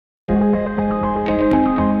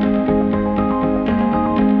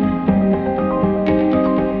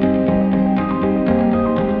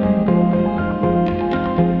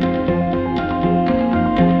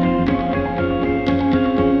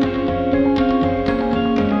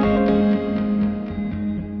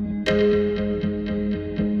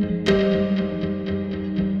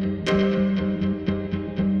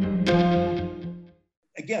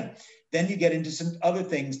then you get into some other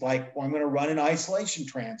things like, well, I'm going to run an isolation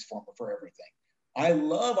transformer for everything. I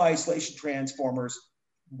love isolation transformers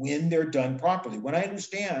when they're done properly. When I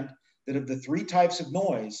understand that of the 3 types of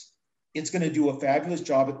noise, it's going to do a fabulous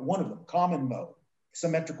job at one of them: common mode,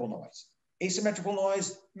 symmetrical noise. Asymmetrical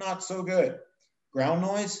noise, not so good. Ground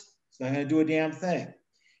noise, it's not going to do a damn thing.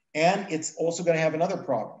 And it's also going to have another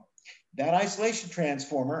problem. That isolation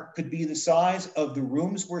transformer could be the size of the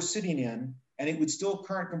rooms we're sitting in, and it would still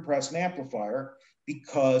current compress an amplifier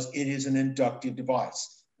because it is an inductive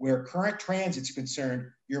device. Where current transit's concerned,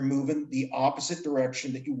 you're moving the opposite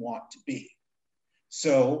direction that you want to be.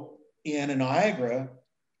 So in a Niagara,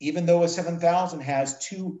 even though a 7000 has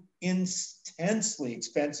 2 intensely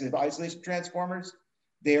expensive isolation transformers,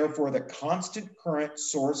 they are for the constant current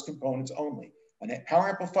source components only. And that power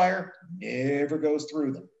amplifier never goes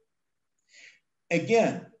through them.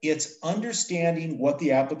 Again, it's understanding what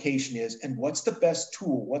the application is and what's the best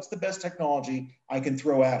tool, what's the best technology I can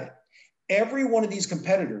throw at it. Every one of these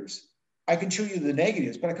competitors, I can show you the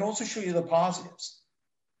negatives, but I can also show you the positives.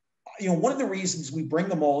 You know, one of the reasons we bring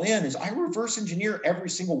them all in is I reverse engineer every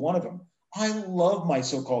single one of them. I love my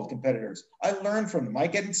so-called competitors. I learn from them. I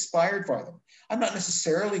get inspired by them. I'm not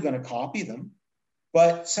necessarily going to copy them,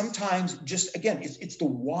 but sometimes just, again, it's the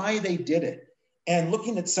why they did it. And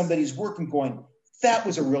looking at somebody's work and going, that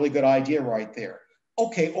was a really good idea right there.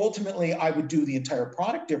 Okay, ultimately, I would do the entire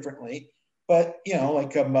product differently, but, you know,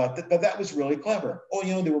 like, that was really clever. Oh,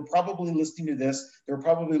 you know, they were probably listening to this. They were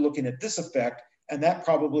probably looking at this effect, and that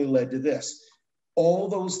probably led to this. All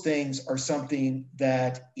those things are something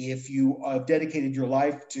that if you dedicated your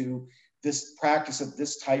life to this practice of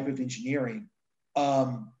this type of engineering,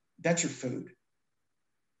 that's your food.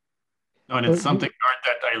 Oh, and it's something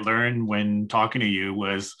that I learned when talking to you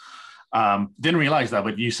was, didn't realize that,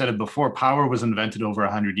 but you said it before, power was invented over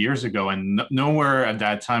 100 years ago, and nowhere at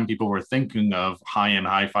that time people were thinking of high-end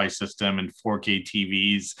hi-fi system and 4K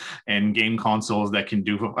TVs and game consoles that can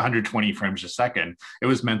do 120 frames a second. It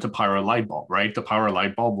was meant to power a light bulb, right? The power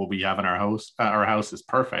light bulb, what we have in our house is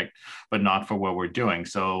perfect, but not for what we're doing.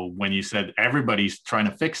 So when you said everybody's trying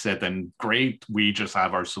to fix it, then great, we just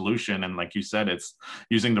have our solution. And like you said, it's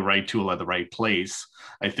using the right tool at the right place.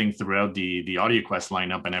 I think throughout the AudioQuest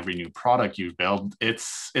lineup and every new product you've built,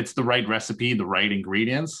 it's the right recipe, the right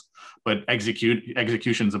ingredients, but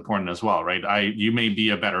execution is important as well, right? You may be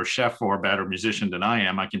a better chef or a better musician than I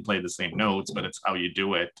am. I can play the same notes, but it's how you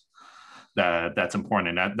do it that's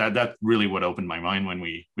important. And that really what opened my mind when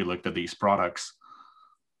we looked at these products.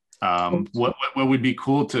 What would be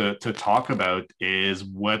cool to talk about is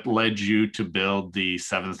what led you to build the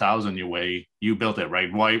 7000 your way you built it,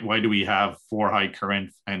 right? Why do we have 4 high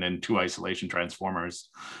current and then 2 isolation transformers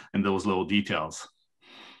and those little details?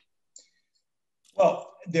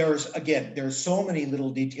 Well, there's so many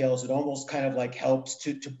little details. It almost kind of like helps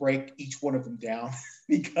to break each one of them down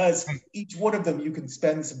because each one of them you can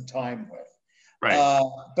spend some time with. Right.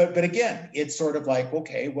 But again, it's sort of like,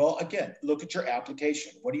 okay, well, again, look at your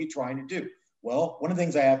application. What are you trying to do? Well, one of the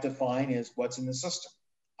things I have to find is what's in the system.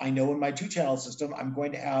 I know in my 2-channel system, I'm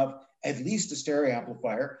going to have at least a stereo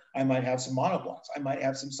amplifier. I might have some monoblocks. I might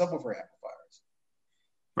have some subwoofer amplifiers.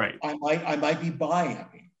 Right. I might be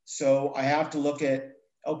bi-amping. So I have to look at,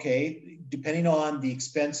 okay, depending on the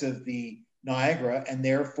expense of the Niagara and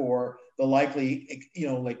therefore the likely, you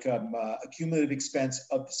know, like accumulative expense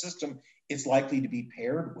of the system, it's likely to be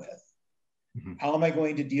paired with. Mm-hmm. How am I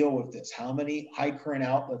going to deal with this? How many high current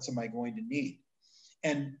outlets am I going to need?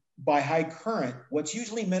 And by high current, what's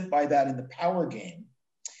usually meant by that in the power game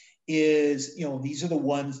is, you know, these are the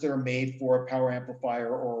ones that are made for a power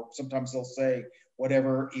amplifier, or sometimes they'll say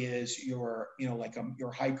whatever is your, you know, like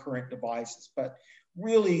your high current devices. But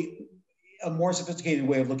really, a more sophisticated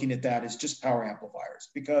way of looking at that is just power amplifiers,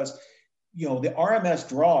 because, you know, the RMS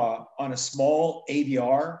draw on a small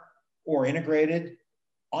AVR or integrated,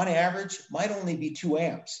 on average, might only be 2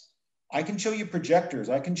 amps. I can show you projectors.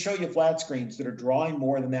 I can show you flat screens that are drawing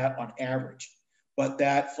more than that on average. But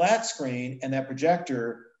that flat screen and that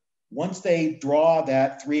projector, once they draw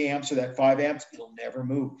that 3 amps or that 5 amps, it'll never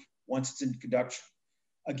move once it's in conduction.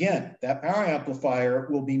 Again, that power amplifier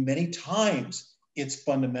will be many times its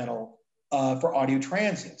fundamental for audio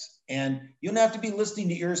transients. And you don't have to be listening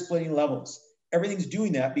to ear-splitting levels. Everything's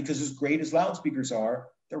doing that because as great as loudspeakers are,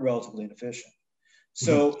 they're relatively inefficient.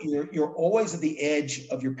 So you're always at the edge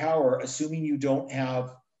of your power, assuming you don't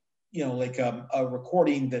have, you know, like a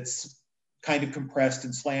recording that's kind of compressed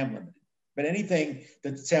and slam limited. But anything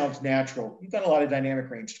that sounds natural, you've got a lot of dynamic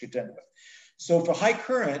range to contend with. So for high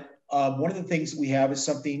current, one of the things that we have is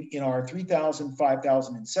something in our 3000,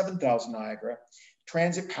 5000, and 7000 Niagara,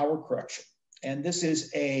 transit power correction. And this is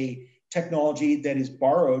a technology that is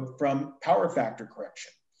borrowed from power factor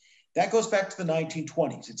correction. That goes back to the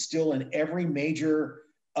 1920s. It's still in every major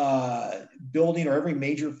building or every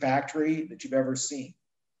major factory that you've ever seen.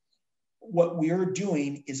 What we're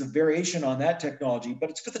doing is a variation on that technology, but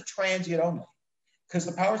it's for the transient only, because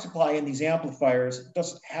the power supply in these amplifiers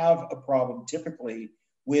doesn't have a problem typically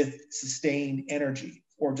with sustained energy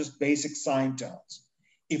or just basic sine tones.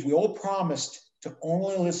 If we all promised to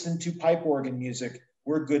only listen to pipe organ music,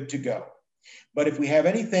 we're good to go. But if we have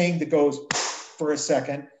anything that goes for a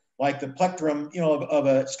second, like the plectrum, of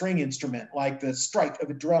a string instrument, like the strike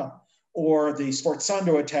of a drum, or the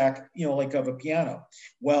sforzando attack, like of a piano,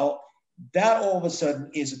 well, that all of a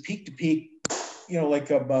sudden is a peak to peak,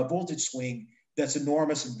 like a voltage swing that's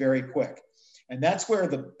enormous and very quick. And that's where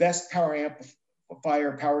the best power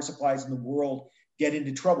amplifier power supplies in the world get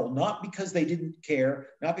into trouble, not because they didn't care,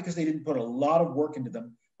 not because they didn't put a lot of work into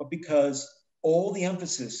them, but because all the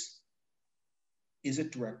emphasis is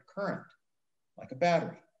at direct current, like a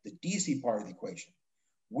battery, the DC part of the equation.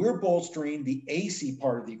 We're bolstering the AC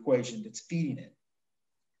part of the equation that's feeding it.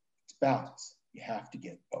 It's balance. You have to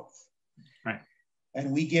get both. Right.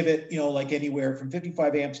 And we give it, like anywhere from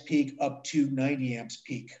 55 amps peak up to 90 amps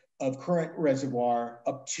peak of current reservoir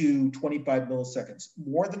up to 25 milliseconds,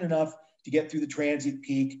 more than enough to get through the transient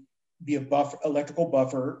peak, be a buffer, electrical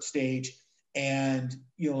buffer stage, and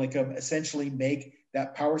essentially make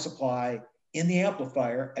that power supply in the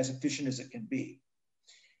amplifier as efficient as it can be.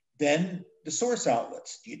 Then the source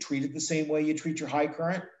outlets. Do you treat it the same way you treat your high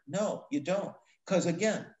current? No, you don't, because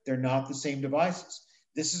again, they're not the same devices.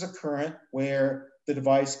 This is a current where the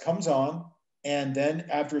device comes on, and then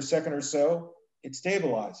after a second or so, it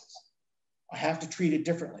stabilizes. I have to treat it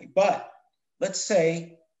differently. But let's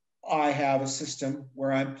say I have a system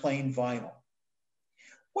where I'm playing vinyl.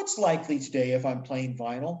 What's likely today if I'm playing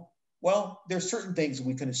vinyl? Well, there's certain things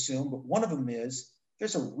we can assume, but one of them is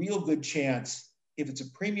there's a real good chance, if it's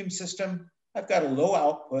a premium system, I've got a low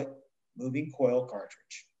output moving coil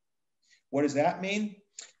cartridge. What does that mean?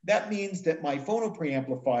 That means that my phono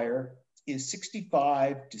preamplifier is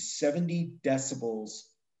 65 to 70 decibels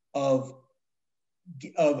of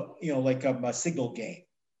a signal gain.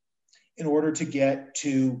 In order to get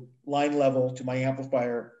to line level to my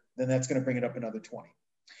amplifier, then that's going to bring it up another 20.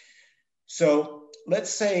 So let's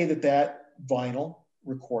say that vinyl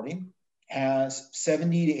recording has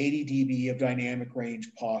 70 to 80 dB of dynamic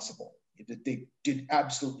range possible. That they did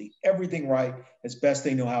absolutely everything right as best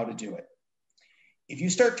they know how to do it. If you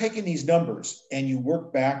start taking these numbers and you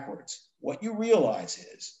work backwards, what you realize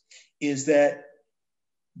is that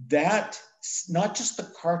not just the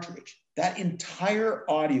cartridge, that entire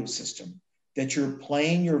audio system that you're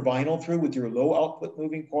playing your vinyl through with your low output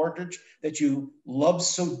moving cartridge that you love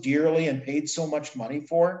so dearly and paid so much money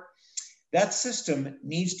for, that system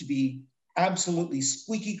needs to be absolutely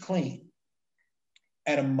squeaky clean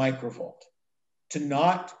at a microvolt to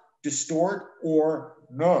not distort or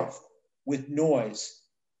nerf with noise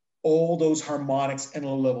all those harmonics and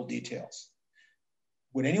low level details.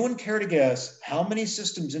 Would anyone care to guess how many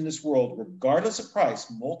systems in this world, regardless of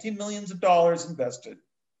price, multi-millions of dollars invested,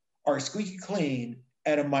 are squeaky clean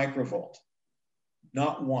at a microvolt?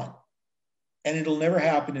 Not one. And it'll never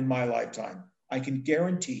happen in my lifetime. I can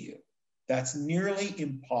guarantee you that's nearly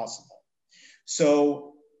impossible.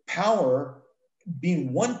 So power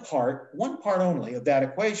being one part only of that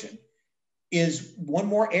equation is one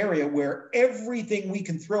more area where everything we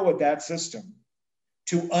can throw at that system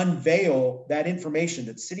to unveil that information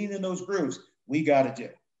that's sitting in those grooves, we got to do.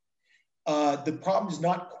 The problem is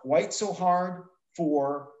not quite so hard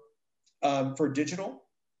for digital,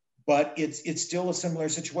 but it's still a similar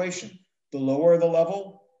situation. The lower the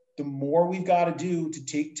level, the more we've got to do to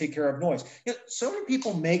take care of noise. So many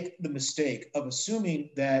people make the mistake of assuming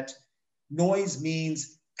that noise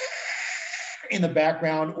means in the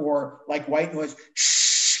background, or like white noise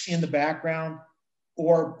in the background,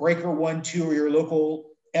 or breaker 1, 2, or your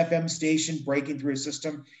local FM station breaking through a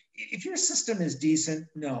system. If your system is decent,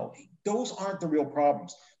 no, those aren't the real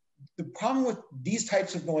problems. The problem with these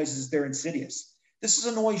types of noises is they're insidious. This is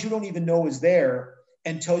a noise you don't even know is there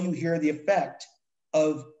until you hear the effect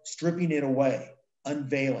of stripping it away,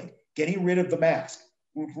 unveiling, getting rid of the mask,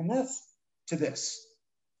 from this to this.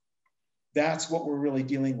 That's what we're really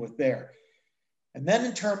dealing with there. And then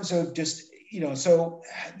in terms of just, that's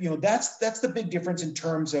the big difference in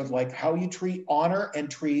terms of like how you honor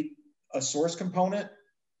and treat a source component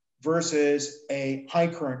versus a high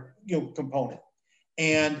current component.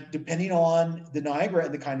 And depending on the Niagara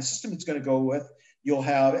and the kind of system it's going to go with, you'll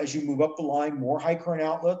have, as you move up the line, more high current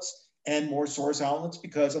outlets and more source outlets,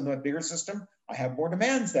 because on the bigger system, I have more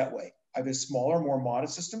demands that way. I have a smaller, more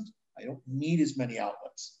modest system. I don't need as many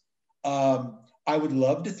outlets. I would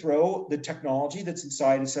love to throw the technology that's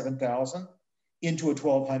inside a 7000 into a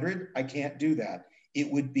 1200. I can't do that.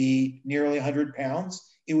 It would be nearly 100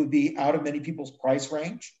 pounds. It would be out of many people's price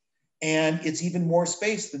range. And it's even more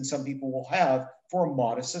space than some people will have for a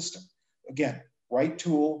modest system. Again, right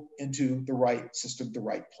tool into the right system, the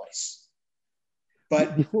right place.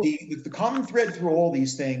 But the common thread through all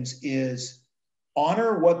these things is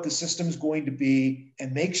honor what the system's going to be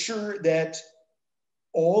and make sure that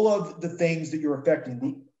all of the things that you're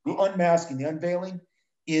affecting, the unmasking, the unveiling,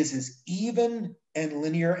 is as even and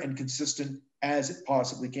linear and consistent as it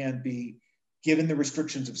possibly can be, given the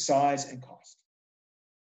restrictions of size and cost.